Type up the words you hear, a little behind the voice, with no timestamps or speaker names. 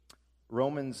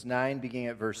Romans 9, beginning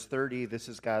at verse 30, this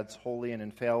is God's holy and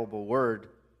infallible word.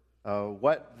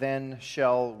 What then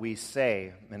shall we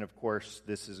say? And of course,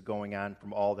 this is going on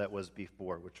from all that was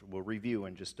before, which we'll review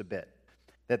in just a bit.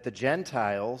 That the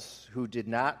Gentiles who did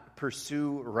not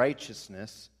pursue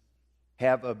righteousness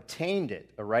have obtained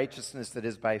it, a righteousness that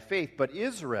is by faith. But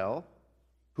Israel,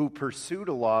 who pursued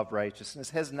a law of righteousness,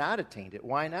 has not attained it.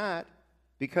 Why not?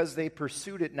 Because they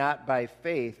pursued it not by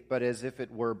faith, but as if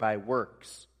it were by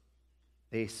works.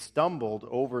 They stumbled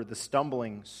over the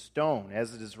stumbling stone,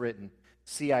 as it is written,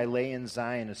 "See, I lay in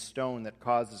Zion a stone that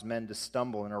causes men to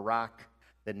stumble, and a rock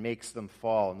that makes them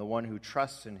fall, and the one who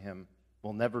trusts in him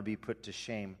will never be put to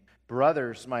shame."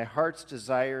 Brothers, my heart's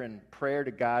desire and prayer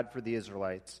to God for the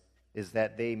Israelites is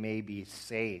that they may be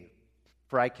saved.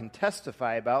 For I can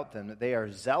testify about them that they are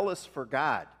zealous for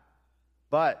God,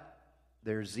 but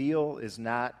their zeal is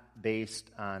not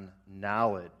based on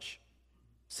knowledge.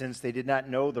 Since they did not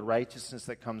know the righteousness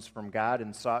that comes from God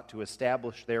and sought to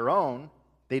establish their own,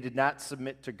 they did not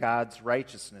submit to God's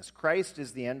righteousness. Christ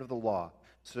is the end of the law,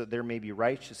 so that there may be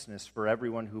righteousness for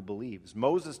everyone who believes.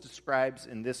 Moses describes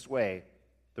in this way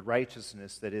the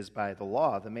righteousness that is by the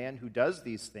law. The man who does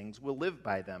these things will live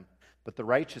by them. But the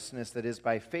righteousness that is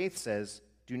by faith says,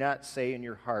 "Do not say in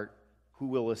your heart, 'Who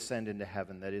will ascend into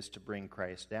heaven?' that is to bring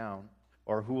Christ down,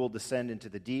 or 'Who will descend into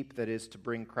the deep?' that is to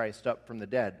bring Christ up from the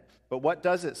dead." But what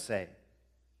does it say?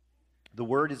 The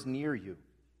word is near you.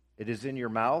 It is in your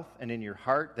mouth and in your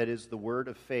heart. That is the word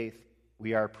of faith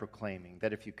we are proclaiming.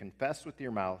 That if you confess with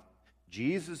your mouth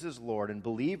Jesus is Lord and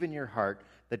believe in your heart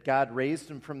that God raised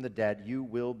him from the dead, you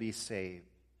will be saved.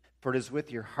 For it is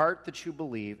with your heart that you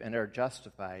believe and are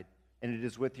justified, and it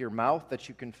is with your mouth that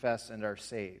you confess and are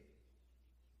saved.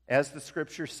 As the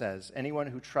Scripture says, anyone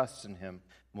who trusts in him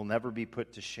will never be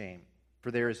put to shame. For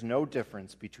there is no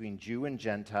difference between Jew and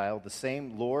Gentile. The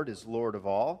same Lord is Lord of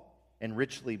all, and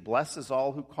richly blesses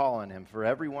all who call on him. For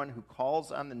everyone who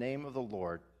calls on the name of the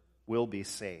Lord will be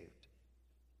saved.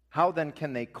 How then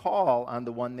can they call on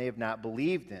the one they have not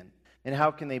believed in? And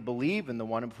how can they believe in the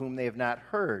one of whom they have not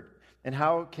heard? And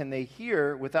how can they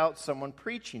hear without someone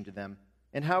preaching to them?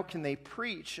 And how can they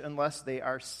preach unless they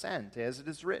are sent? As it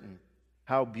is written,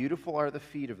 "How beautiful are the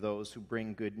feet of those who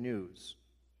bring good news."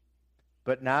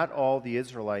 But not all the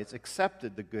Israelites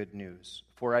accepted the good news.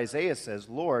 For Isaiah says,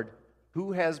 "Lord,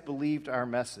 who has believed our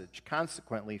message?"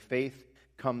 Consequently, faith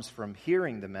comes from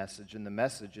hearing the message, and the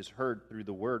message is heard through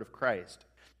the word of Christ.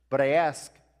 But I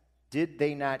ask, did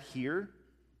they not hear?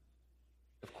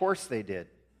 Of course they did.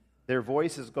 Their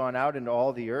voice has gone out into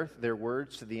all the earth, their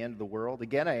words to the end of the world.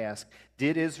 Again I ask,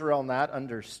 did Israel not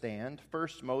understand?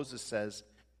 First Moses says,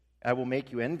 "I will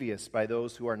make you envious by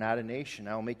those who are not a nation.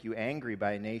 I will make you angry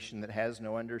by a nation that has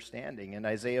no understanding." And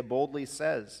Isaiah boldly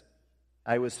says,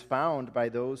 "I was found by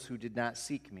those who did not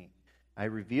seek me. I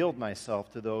revealed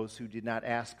myself to those who did not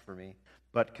ask for me."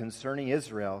 But concerning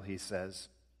Israel, he says,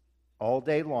 "All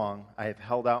day long I have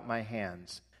held out my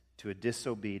hands to a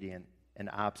disobedient and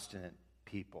obstinate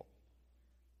people."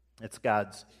 It's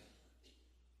God's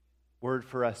word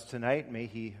for us tonight. May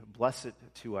he bless it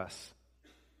to us.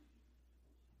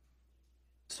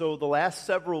 So the last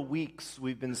several weeks,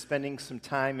 we've been spending some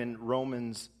time in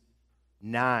Romans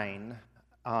 9,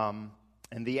 and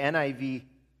the NIV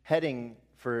heading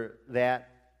for that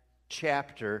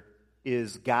chapter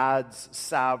is God's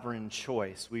sovereign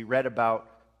choice. We read about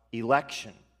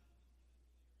election.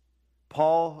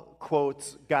 Paul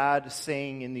quotes God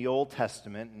saying in the Old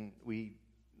Testament, and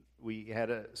we had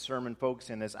a sermon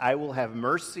focusing on this, "I will have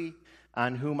mercy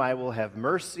on whom I will have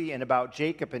mercy." And about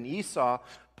Jacob and Esau,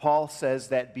 Paul says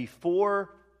that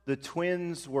before the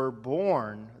twins were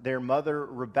born, their mother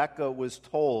Rebekah was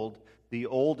told, "The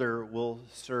older will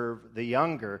serve the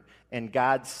younger." And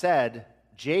God said,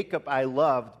 "Jacob I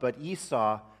loved, but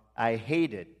Esau I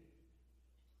hated."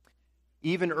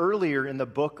 Even earlier in the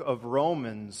book of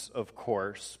Romans, of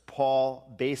course,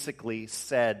 Paul basically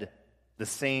said the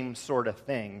same sort of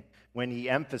thing when he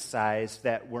emphasized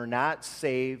that we're not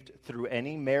saved through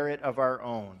any merit of our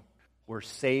own. We're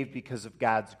saved because of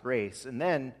God's grace. And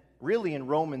then, really in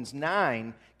Romans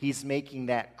 9, he's making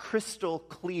that crystal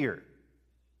clear.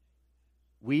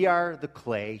 We are the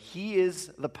clay. He is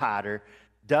the potter.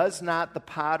 Does not the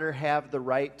potter have the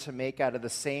right to make out of the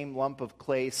same lump of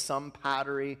clay some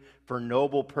pottery for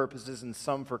noble purposes and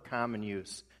some for common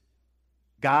use?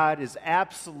 God is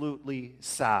absolutely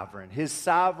sovereign. His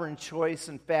sovereign choice,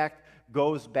 in fact,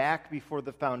 goes back before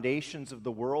the foundations of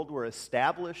the world were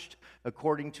established,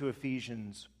 according to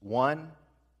Ephesians 1.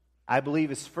 I believe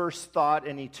his first thought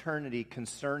in eternity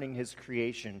concerning his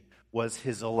creation was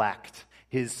his elect.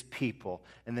 his people.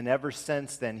 And then ever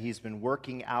since then, he's been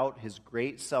working out his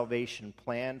great salvation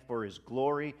plan for his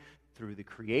glory through the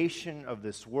creation of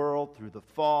this world, through the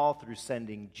fall, through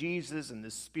sending Jesus and the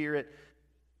Spirit,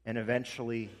 and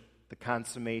eventually the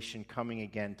consummation coming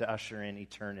again to usher in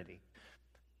eternity.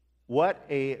 What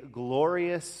a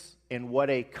glorious and what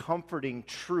a comforting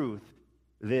truth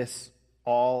this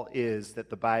all is that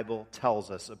the Bible tells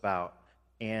us about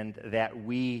and that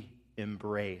we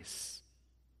embrace.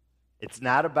 It's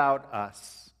not about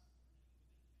us.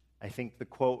 I think the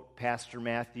quote Pastor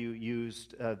Matthew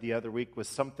used the other week was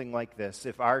something like this: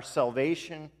 if our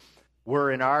salvation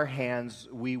were in our hands,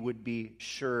 we would be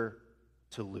sure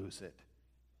to lose it.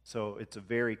 So it's a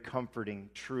very comforting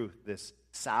truth, this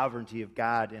sovereignty of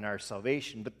God in our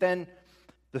salvation. But then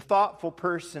the thoughtful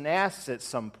person asks at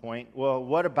some point, well,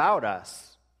 what about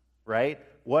us, right?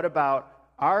 What about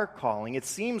our calling? It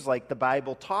seems like the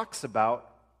Bible talks about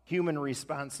human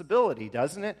responsibility,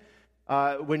 doesn't it?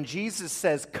 When Jesus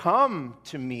says, "Come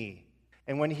to me,"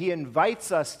 and when he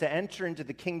invites us to enter into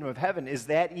the kingdom of heaven, is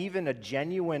that even a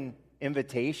genuine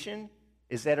invitation?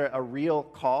 Is that a real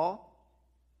call?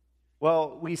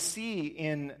 Well, we see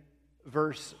in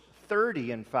verse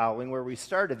 30 and following, where we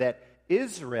started, that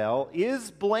Israel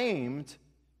is blamed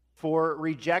for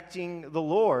rejecting the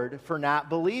Lord, for not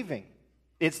believing.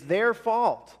 It's their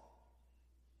fault.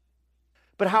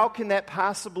 But how can that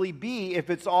possibly be if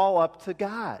it's all up to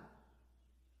God?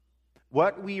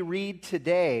 What we read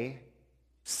today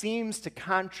seems to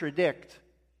contradict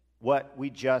what we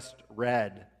just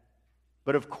read.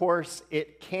 But of course,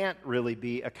 it can't really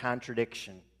be a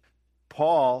contradiction.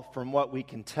 Paul, from what we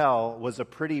can tell, was a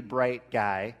pretty bright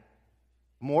guy.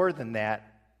 More than that,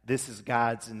 this is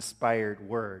God's inspired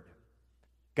word.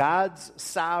 God's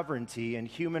sovereignty and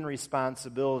human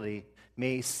responsibility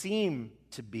may seem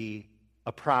to be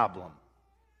a problem,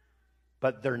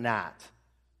 but they're not.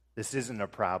 This isn't a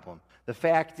problem. The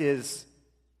fact is,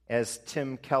 as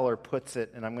Tim Keller puts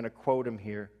it, and I'm going to quote him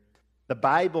here, the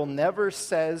Bible never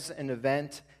says an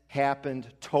event happened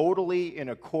totally in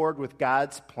accord with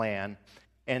God's plan,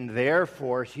 and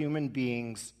therefore human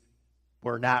beings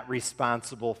were not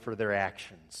responsible for their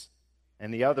actions.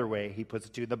 And the other way he puts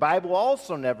it too, the Bible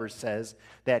also never says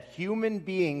that human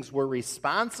beings were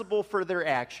responsible for their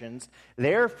actions,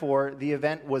 therefore the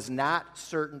event was not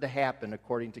certain to happen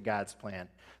according to God's plan.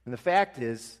 And the fact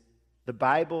is, the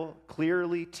Bible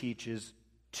clearly teaches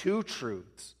two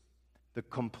truths: the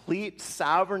complete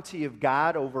sovereignty of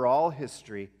God over all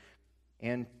history,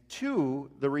 and two,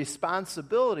 the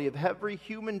responsibility of every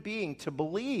human being to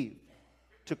believe,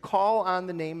 to call on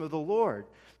the name of the Lord.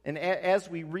 And as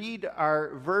we read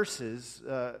our verses,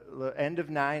 the end of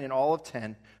 9 and all of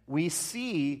 10, we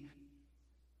see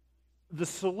the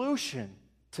solution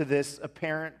to this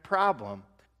apparent problem.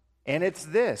 And it's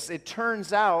this: it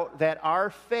turns out that our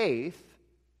faith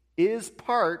is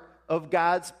part of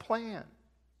God's plan.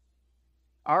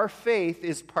 Our faith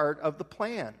is part of the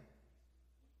plan.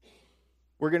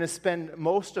 We're going to spend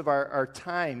most of our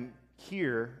time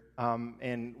here,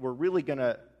 and we're really going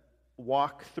to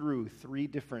walk through three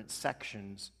different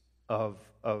sections of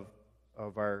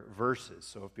our verses.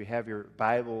 So if you have your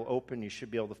Bible open, you should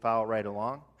be able to follow right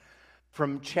along.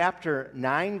 From chapter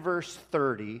 9, verse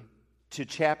 30 to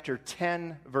chapter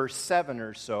 10, verse 7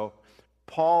 or so,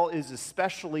 Paul is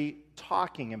especially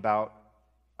talking about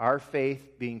our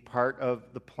faith being part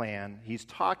of the plan. He's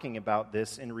talking about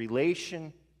this in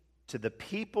relation to the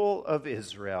people of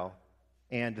Israel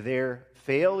and their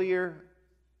failure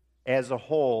as a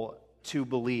whole to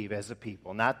believe as a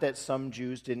people. Not that some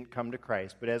Jews didn't come to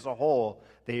Christ, but as a whole,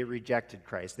 they rejected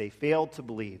Christ. They failed to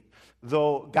believe.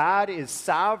 Though God is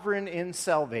sovereign in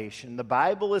salvation, the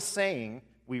Bible is saying,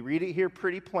 we read it here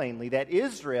pretty plainly, that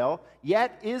Israel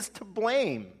yet is to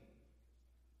blame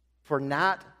for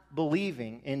not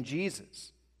believing in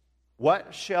Jesus.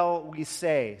 What shall we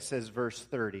say, says verse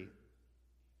 30.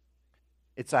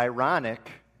 It's ironic,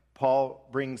 Paul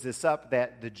brings this up,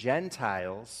 that the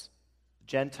Gentiles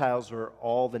were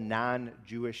all the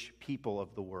non-Jewish people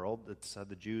of the world. That's how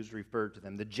the Jews referred to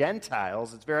them. The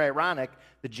Gentiles, it's very ironic,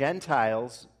 the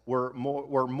Gentiles were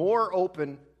more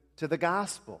open to the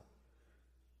gospel.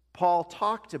 Paul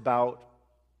talked about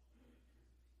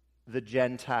the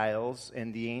Gentiles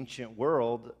and the ancient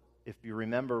world. If you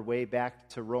remember way back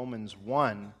to Romans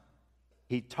 1,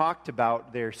 he talked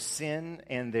about their sin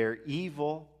and their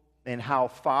evil and how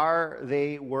far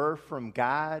they were from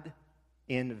God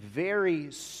in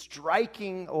very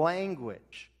striking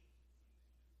language.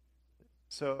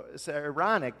 So it's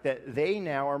ironic that they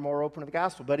now are more open to the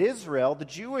gospel. But Israel, the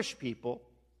Jewish people,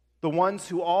 the ones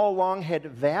who all along had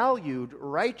valued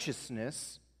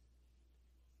righteousness,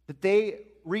 that they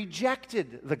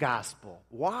rejected the gospel.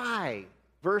 Why?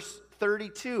 Verse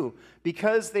 32,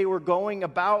 because they were going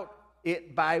about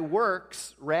it by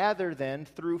works rather than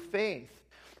through faith.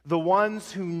 The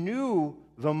ones who knew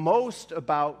the most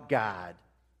about God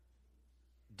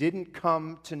didn't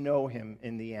come to know him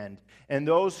in the end. And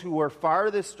those who were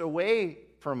farthest away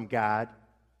from God,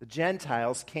 the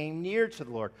Gentiles, came near to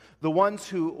the Lord. The ones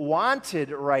who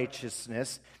wanted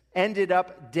righteousness ended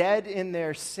up dead in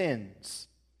their sins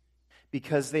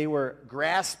because they were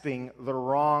grasping the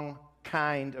wrong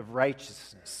kind of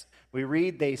righteousness. We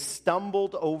read they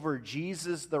stumbled over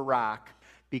Jesus the rock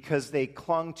because they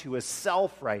clung to a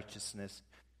self-righteousness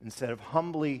instead of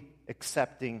humbly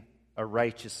accepting a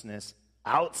righteousness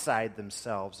outside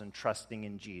themselves and trusting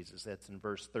in Jesus. That's in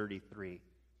verse 33.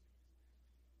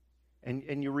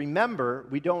 And you remember,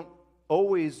 we don't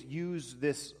always use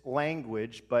this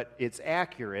language, but it's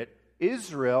accurate.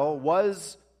 Israel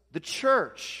was the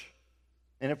church.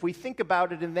 And if we think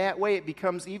about it in that way, it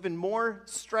becomes even more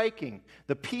striking.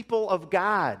 The people of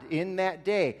God in that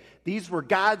day, these were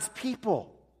God's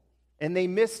people, and they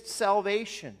missed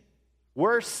salvation.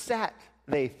 We're set,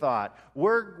 they thought.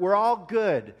 We're all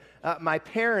good. My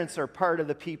parents are part of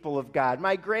the people of God.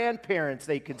 My grandparents,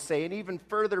 they could say, and even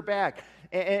further back.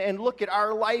 And look at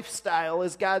our lifestyle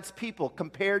as God's people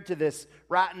compared to this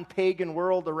rotten pagan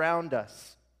world around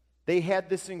us. They had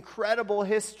this incredible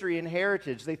history and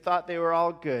heritage. They thought they were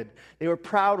all good. They were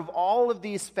proud of all of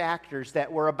these factors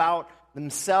that were about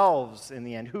themselves in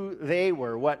the end, who they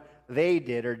were, what they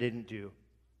did or didn't do.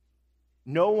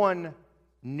 No one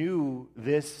knew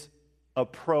this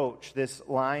approach, this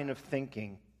line of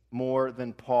thinking, more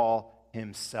than Paul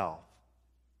himself.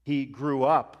 He grew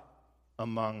up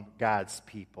among God's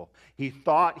people. He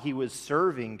thought he was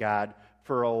serving God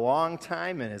for a long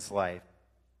time in his life,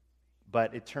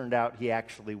 but it turned out he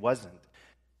actually wasn't.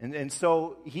 And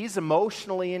so he's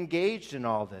emotionally engaged in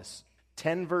all this.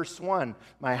 10 verse 1,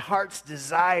 my heart's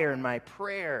desire and my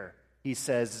prayer, he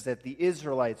says, is that the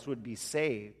Israelites would be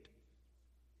saved.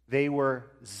 They were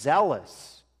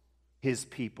zealous, his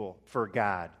people, for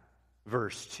God,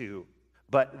 verse 2,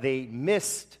 but they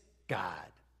missed God.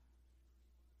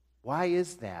 Why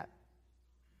is that?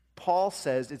 Paul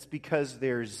says it's because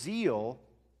their zeal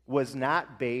was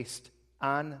not based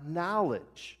on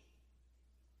knowledge.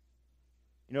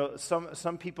 You know,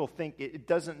 some people think it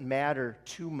doesn't matter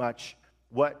too much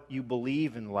what you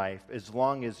believe in life as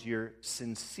long as you're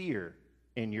sincere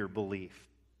in your belief,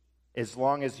 as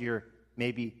long as you're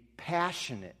maybe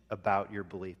passionate about your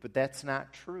belief. But that's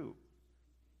not true.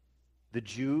 The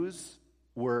Jews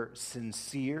were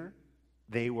sincere.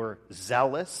 They were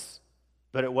zealous,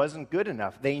 but it wasn't good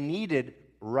enough. They needed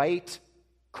right,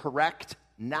 correct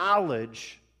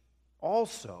knowledge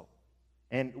also.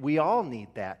 And we all need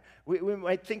that. We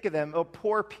might think of them,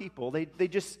 poor people. They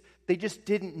just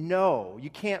didn't know. You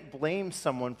can't blame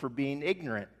someone for being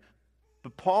ignorant.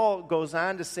 But Paul goes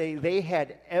on to say they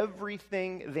had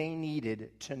everything they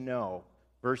needed to know.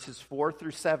 Verses 4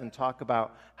 through 7 talk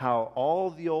about how all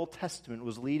the Old Testament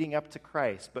was leading up to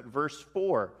Christ. But verse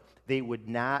 4, they would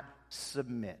not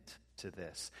submit to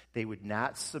this. They would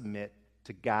not submit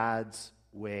to God's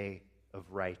way of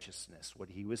righteousness, what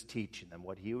he was teaching them,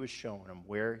 what he was showing them,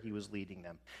 where he was leading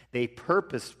them. They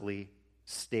purposefully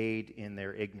stayed in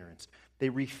their ignorance. They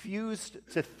refused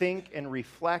to think and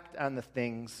reflect on the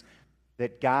things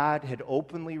that God had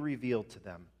openly revealed to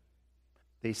them.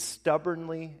 They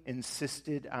stubbornly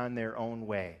insisted on their own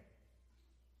way.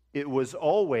 It was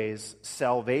always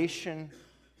salvation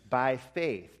by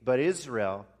faith. But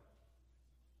Israel,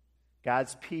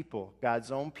 God's people,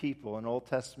 God's own people in Old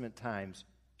Testament times,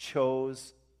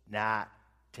 chose not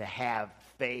to have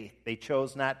faith. They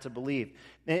chose not to believe.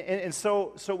 And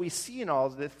so we see in all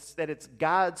of this that it's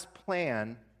God's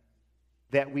plan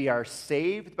that we are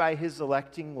saved by his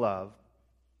electing love,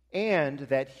 and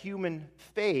that human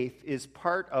faith is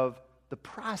part of the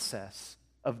process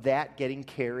of that getting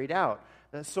carried out.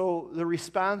 So the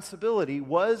responsibility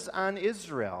was on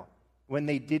Israel when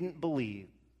they didn't believe,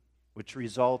 which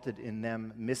resulted in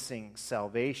them missing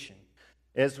salvation.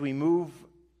 As we move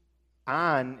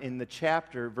on in the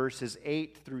chapter, verses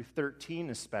 8 through 13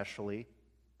 especially,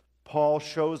 Paul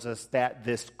shows us that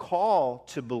this call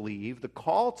to believe, the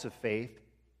call to faith,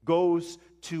 goes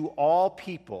to all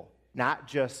people, not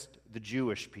just the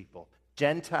Jewish people,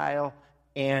 Gentile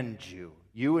and Jew,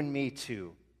 you and me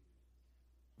too.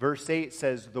 Verse 8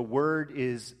 says, the word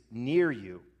is near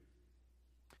you.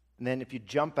 And then if you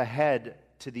jump ahead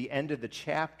to the end of the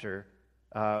chapter,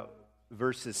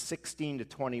 verses 16 to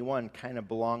 21 kind of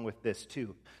belong with this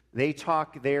too. They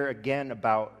talk there again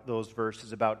about those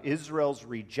verses, about Israel's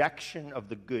rejection of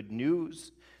the good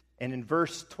news, And in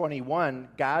verse 21,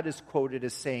 God is quoted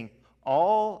as saying,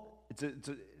 it's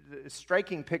a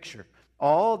striking picture.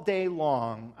 All day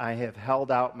long I have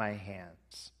held out my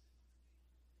hands.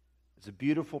 It's a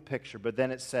beautiful picture, but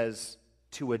then it says,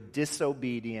 to a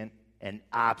disobedient and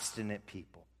obstinate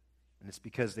people. And it's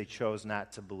because they chose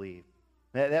not to believe.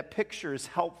 That picture is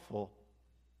helpful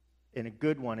and a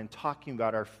good one in talking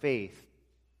about our faith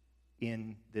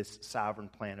in this sovereign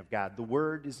plan of God. The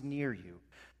Word is near you.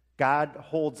 God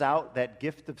holds out that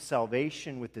gift of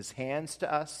salvation with his hands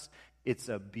to us. It's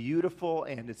a beautiful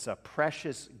and it's a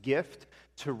precious gift.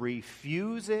 To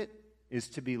refuse it is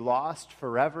to be lost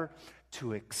forever.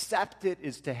 To accept it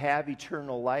is to have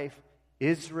eternal life.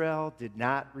 Israel did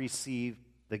not receive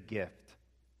the gift.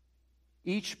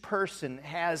 Each person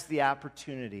has the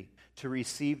opportunity to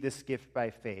receive this gift by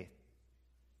faith.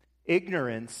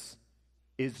 Ignorance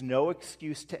is no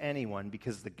excuse to anyone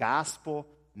because the gospel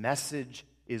message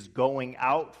is going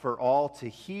out for all to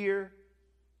hear.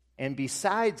 And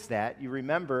besides that, you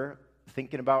remember,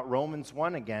 thinking about Romans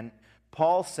 1 again,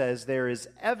 Paul says there is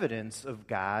evidence of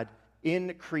God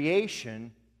in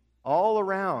creation all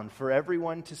around for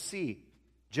everyone to see.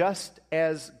 Just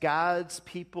as God's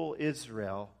people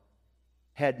Israel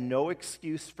had no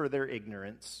excuse for their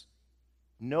ignorance,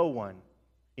 no one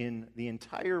in the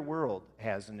entire world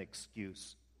has an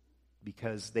excuse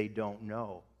because they don't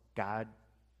know. God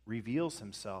reveals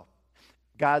himself.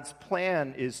 God's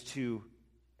plan is to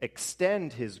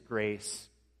extend his grace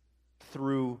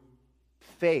through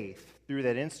faith, through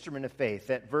that instrument of faith.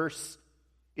 That verse,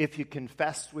 if you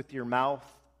confess with your mouth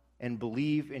and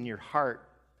believe in your heart,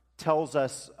 tells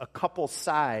us a couple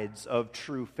sides of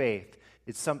true faith.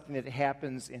 It's something that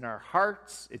happens in our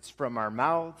hearts. It's from our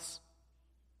mouths.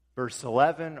 Verse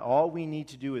 11, all we need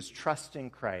to do is trust in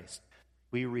Christ.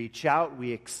 We reach out,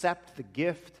 we accept the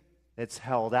gift that's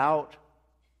held out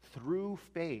through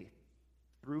faith.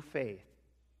 Through faith.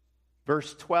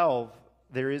 Verse 12,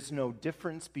 there is no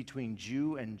difference between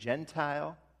Jew and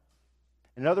Gentile.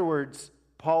 In other words,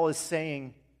 Paul is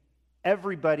saying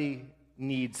everybody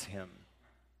needs him.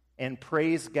 And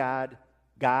praise God,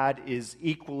 God is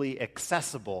equally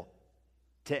accessible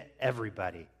to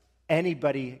everybody.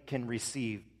 Anybody can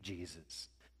receive Jesus.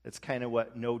 That's kind of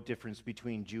what no difference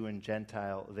between Jew and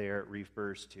Gentile there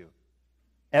refers to.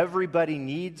 Everybody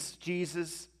needs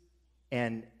Jesus,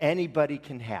 and anybody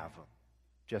can have him.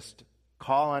 Just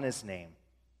call on his name.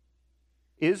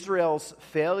 Israel's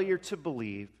failure to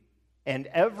believe and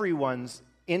everyone's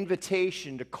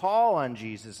invitation to call on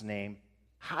Jesus' name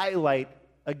highlight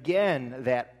again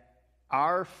that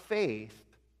our faith,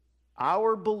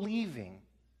 our believing,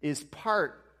 is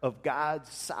part of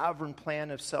God's sovereign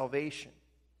plan of salvation.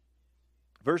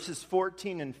 Verses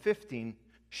 14 and 15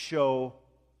 show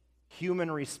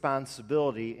human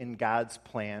responsibility in God's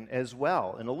plan as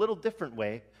well, in a little different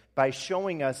way, by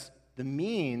showing us the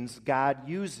means God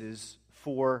uses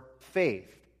for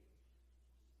faith.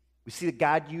 We see that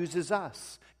God uses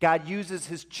us. God uses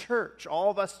his church, all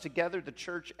of us together, the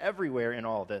church everywhere in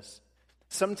all this.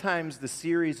 Sometimes the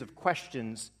series of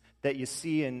questions that you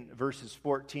see in verses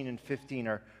 14 and 15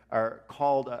 are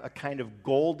called a kind of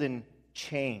golden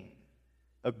chain.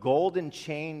 A golden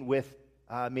chain with,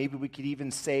 maybe we could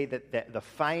even say that the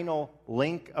final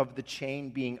link of the chain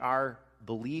being our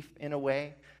belief in a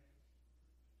way.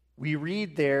 We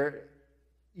read there,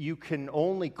 you can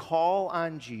only call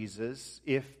on Jesus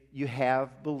if you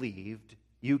have believed.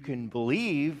 You can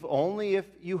believe only if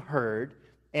you heard,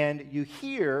 and you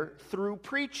hear through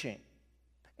preaching.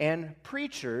 And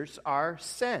preachers are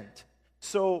sent.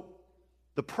 So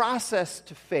the process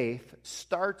to faith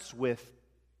starts with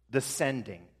the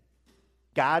sending.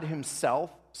 God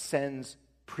himself sends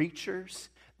preachers.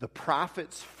 The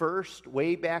prophets first,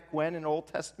 way back when in Old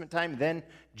Testament time. Then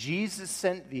Jesus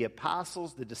sent the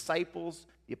apostles, the disciples,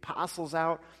 the apostles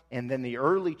out. And then the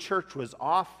early church was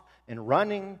off and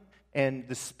running. And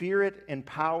the Spirit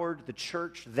empowered the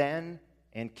church then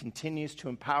and continues to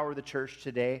empower the church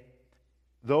today.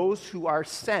 Those who are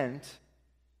sent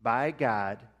by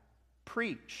God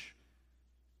preach.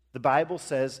 The Bible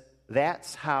says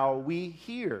that's how we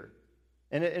hear.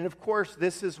 And of course,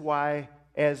 this is why,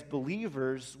 as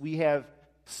believers, we have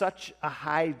such a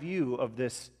high view of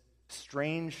this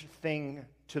strange thing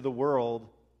to the world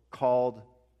called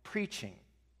preaching.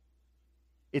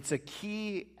 It's a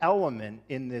key element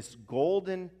in this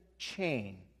golden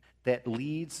chain that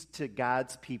leads to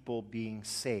God's people being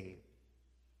saved.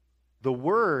 The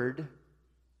word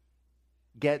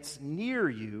gets near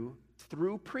you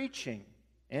through preaching,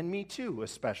 and me too,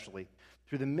 especially.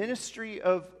 Through the ministry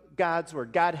of God's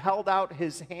word. God held out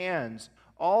his hands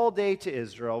all day to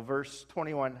Israel. Verse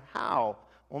 21, how?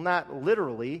 Well, not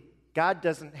literally. God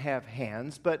doesn't have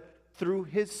hands, but through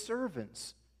his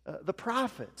servants, the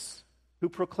prophets, who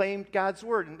proclaimed God's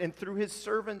word, and through his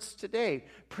servants today,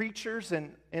 preachers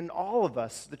and all of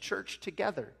us, the church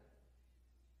together.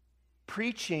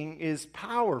 Preaching is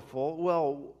powerful.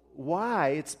 Well, why?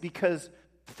 It's because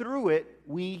through it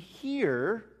we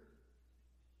hear,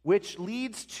 which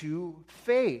leads to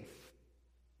faith.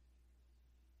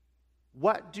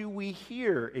 What do we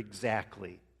hear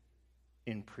exactly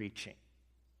in preaching?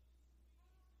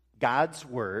 God's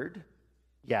word,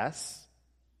 yes.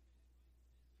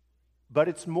 But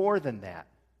it's more than that.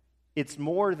 It's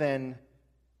more than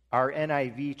our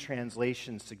NIV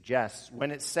translation suggests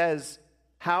when it says,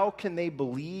 "How can they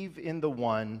believe in the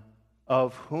one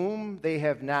of whom they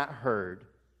have not heard?"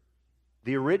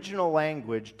 The original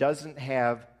language doesn't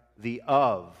have the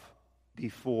 "of"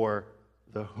 before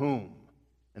the "whom."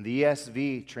 And the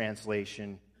ESV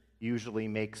translation usually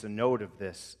makes a note of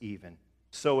this even.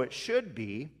 So it should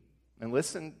be, and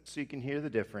listen so you can hear the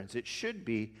difference, it should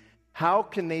be, "How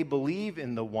can they believe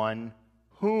in the one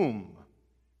whom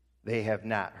they have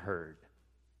not heard?"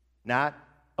 Not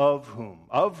 "of whom."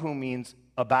 Of whom means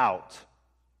about.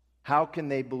 How can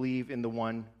they believe in the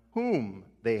one whom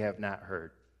they have not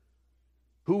heard?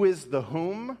 Who is the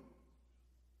whom?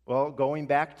 Well, going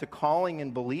back to calling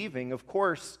and believing, of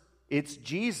course, it's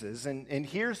Jesus. And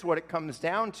here's what it comes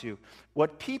down to.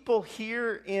 What people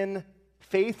hear in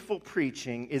faithful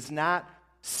preaching is not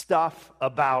stuff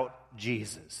about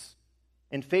Jesus.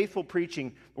 In faithful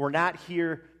preaching, we're not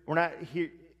hearing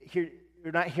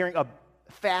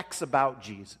facts about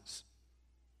Jesus,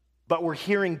 but we're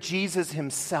hearing Jesus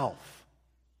himself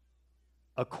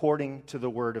according to the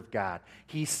Word of God.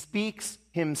 He speaks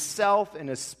himself in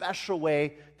a special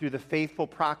way through the faithful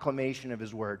proclamation of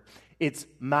his Word. It's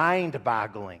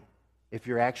mind-boggling if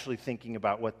you're actually thinking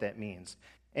about what that means.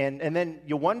 And then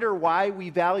you wonder why we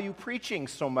value preaching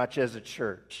so much as a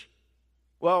church.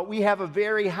 Well, we have a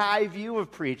very high view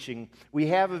of preaching. We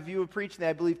have a view of preaching that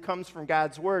I believe comes from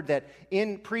God's Word, that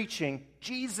in preaching,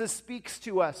 Jesus speaks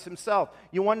to us himself.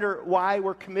 You wonder why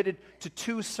we're committed to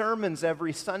 2 sermons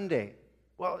every Sunday.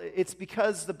 Well, it's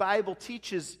because the Bible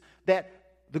teaches that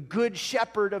the good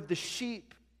shepherd of the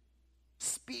sheep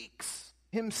speaks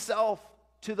himself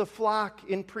to the flock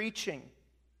in preaching.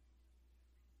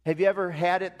 Have you ever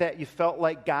had it that you felt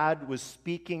like God was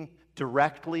speaking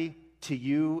directly to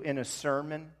you in a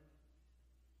sermon?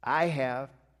 I have.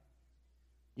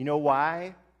 You know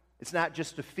why? It's not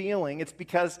just a feeling. It's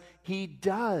because he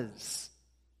does.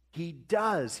 He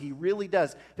does. He really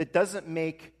does. That doesn't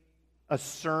make a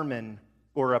sermon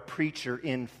or a preacher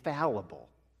infallible.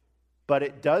 But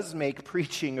it does make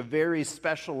preaching a very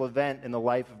special event in the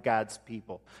life of God's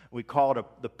people. We call it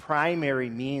the primary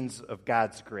means of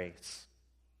God's grace.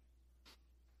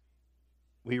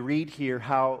 We read here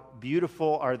how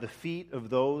beautiful are the feet of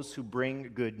those who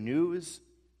bring good news.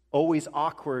 Always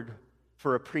awkward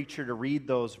for a preacher to read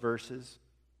those verses.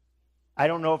 I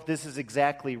don't know if this is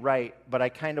exactly right, but I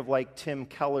kind of like Tim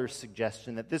Keller's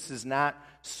suggestion that this is not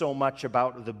so much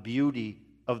about the beauty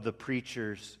of the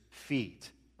preacher's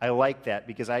feet. I like that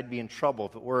because I'd be in trouble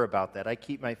if it were about that. I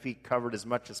keep my feet covered as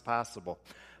much as possible.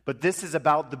 But this is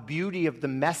about the beauty of the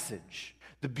message,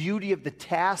 the beauty of the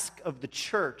task of the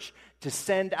church to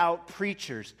send out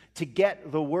preachers, to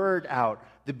get the word out,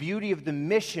 the beauty of the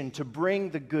mission to bring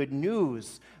the good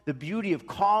news, the beauty of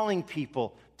calling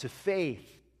people to faith.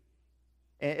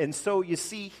 And so you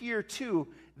see here too,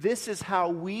 this is how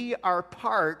we are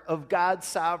part of God's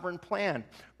sovereign plan.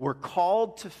 We're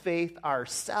called to faith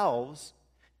ourselves,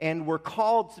 and we're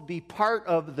called to be part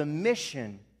of the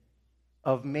mission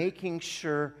of making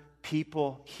sure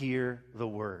people hear the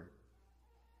word.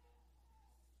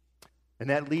 And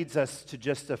that leads us to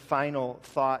just a final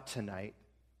thought tonight.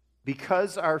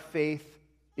 Because our faith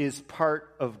is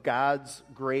part of God's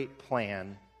great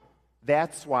plan,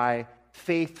 that's why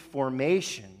faith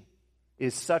formation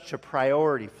is such a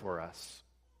priority for us.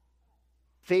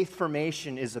 Faith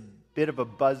formation is a bit of a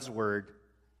buzzword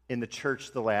in the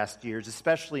church the last years,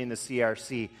 especially in the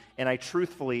CRC. And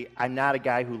I'm not a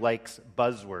guy who likes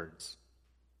buzzwords.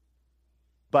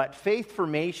 But faith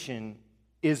formation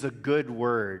is a good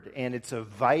word, and it's a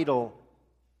vital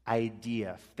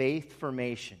idea, faith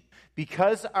formation.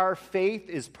 Because our faith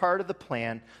is part of the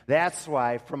plan, that's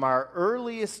why from our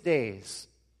earliest days,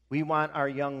 we want our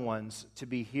young ones to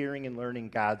be hearing and learning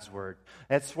God's word.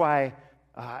 That's why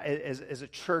as a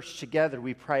church together,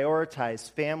 we prioritize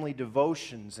family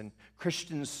devotions and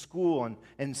Christian school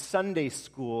and Sunday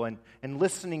school and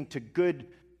listening to good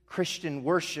Christian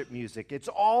worship music. It's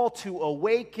all to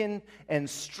awaken and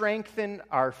strengthen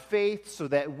our faith so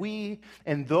that we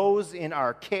and those in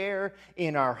our care,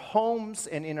 in our homes,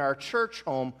 and in our church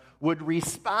home would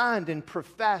respond and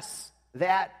profess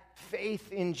that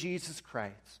faith in Jesus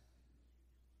Christ.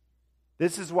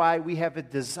 This is why we have a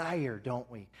desire, don't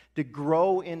we, to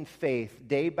grow in faith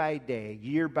day by day,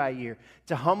 year by year,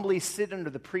 to humbly sit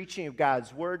under the preaching of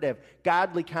God's word, to have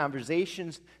godly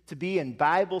conversations, to be in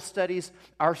Bible studies.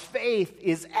 Our faith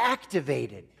is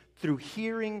activated through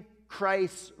hearing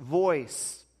Christ's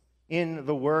voice in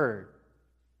the word.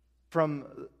 From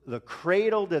the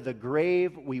cradle to the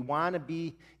grave, we want to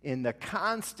be in the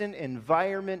constant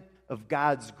environment of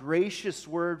God's gracious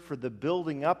word for the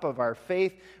building up of our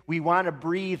faith. We want to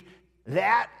breathe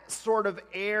that sort of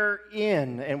air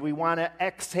in, and we want to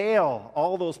exhale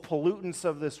all those pollutants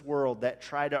of this world that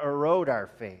try to erode our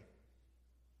faith.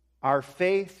 Our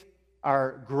faith,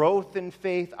 our growth in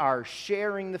faith, our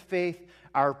sharing the faith,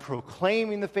 our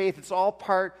proclaiming the faith, it's all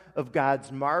part of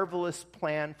God's marvelous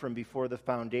plan from before the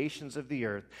foundations of the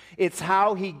earth. It's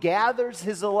how He gathers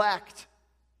His elect.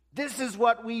 This is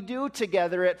what we do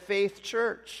together at Faith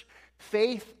Church.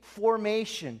 Faith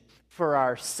formation for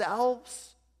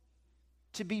ourselves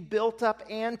to be built up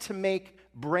and to make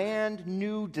brand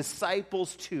new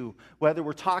disciples too. Whether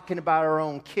we're talking about our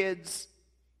own kids,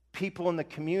 people in the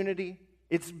community.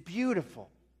 It's beautiful.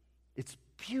 It's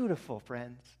beautiful,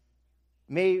 friends.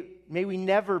 May we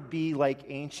never be like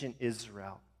ancient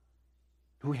Israel,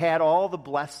 who had all the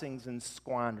blessings and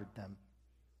squandered them.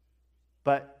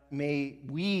 But may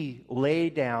we lay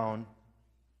down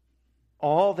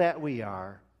all that we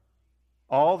are,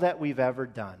 all that we've ever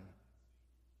done,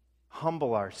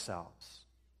 humble ourselves,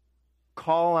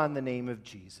 call on the name of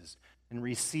Jesus, and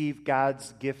receive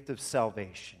God's gift of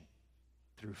salvation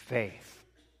through faith.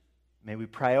 May we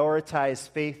prioritize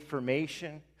faith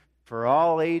formation for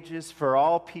all ages, for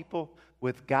all people,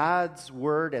 with God's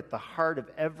word at the heart of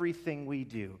everything we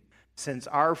do, since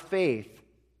our faith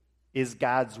is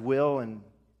God's will and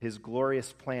His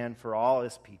glorious plan for all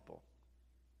His people.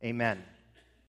 Amen.